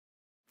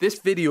This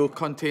video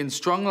contains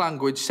strong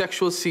language,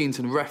 sexual scenes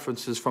and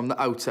references from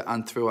the outer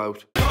and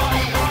throughout.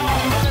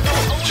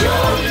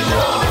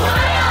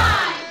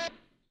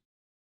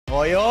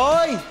 Oi,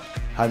 oi!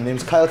 Hi, my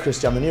name's Kyle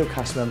Christie. I'm a new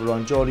cast member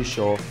on Geordie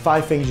Shore.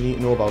 5 things you need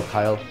to know about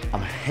Kyle.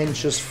 I'm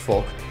hench as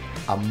fuck.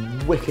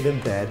 I'm wicked in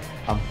bed.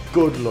 I'm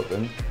good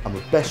looking. I'm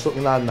the best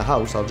looking lad in the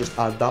house. I'll just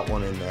add that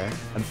one in there.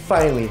 And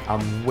finally,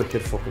 I'm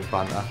wicked fucking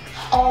banter.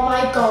 Oh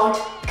my god,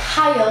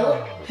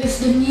 Kyle, who's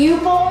the new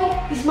boy.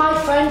 He's my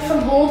friend from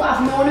home.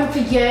 I've known him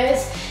for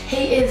years.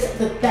 He is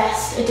the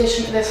best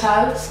addition to this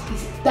house.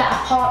 He's a better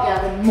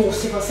partier than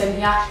most of us in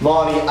here.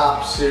 Marnie,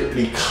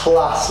 absolutely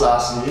class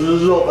lass.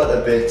 Love her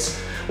to bits.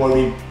 One of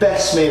my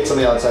best mates on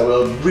the outside.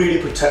 Will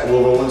really protect her.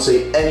 I won't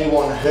see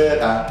anyone hurt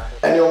her.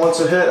 Anyone wants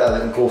to hurt her,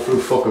 they can go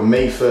through fucking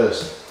me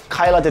first.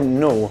 Kyle, I didn't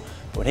know,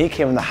 when he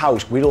came in the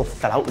house, we all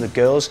fell out with the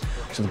girls.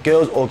 So the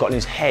girls all got in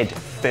his head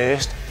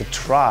first. They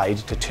tried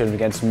to turn him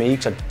against me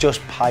because I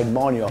just pied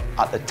Marnie up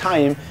at the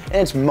time, and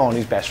it's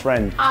Marnie's best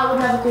friend. I would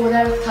never go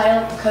there with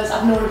Kyle because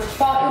I've known him for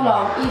far too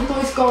long. Even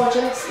though he's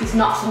gorgeous, he's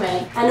not for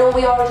me. I know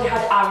we already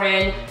had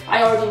Aaron.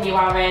 I already knew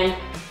Aaron.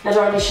 I'd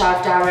already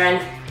shagged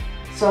Aaron.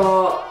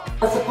 So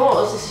I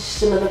suppose this is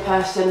just another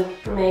person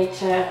for me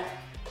to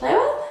play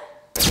with.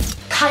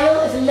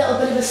 Kyle is a little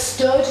bit of a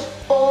stud.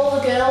 All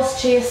the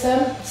girls chase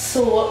him,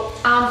 so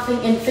I'm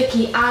thinking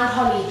Vicky and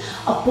Holly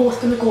are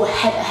both going to go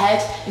head to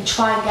head and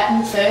try and get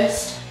him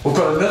first. We've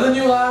got another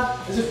new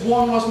lad, as if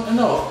one wasn't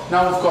enough.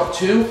 Now we've got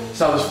 2,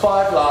 so now there's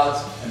 5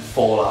 lads and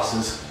 4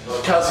 lasses.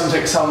 Cal seems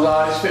like a sound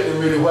lad, he's fitting in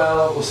really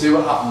well. We'll see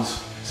what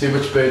happens, see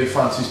which bird he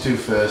fancies to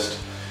first.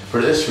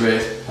 But at this rate,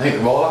 I think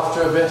they're all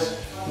after a bit.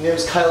 My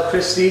name's Kyle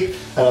Christie,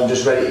 and I'm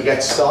just ready to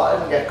get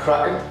started and get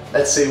cracking.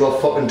 Let's see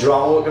what fucking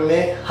drama we can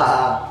make.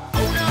 Haha.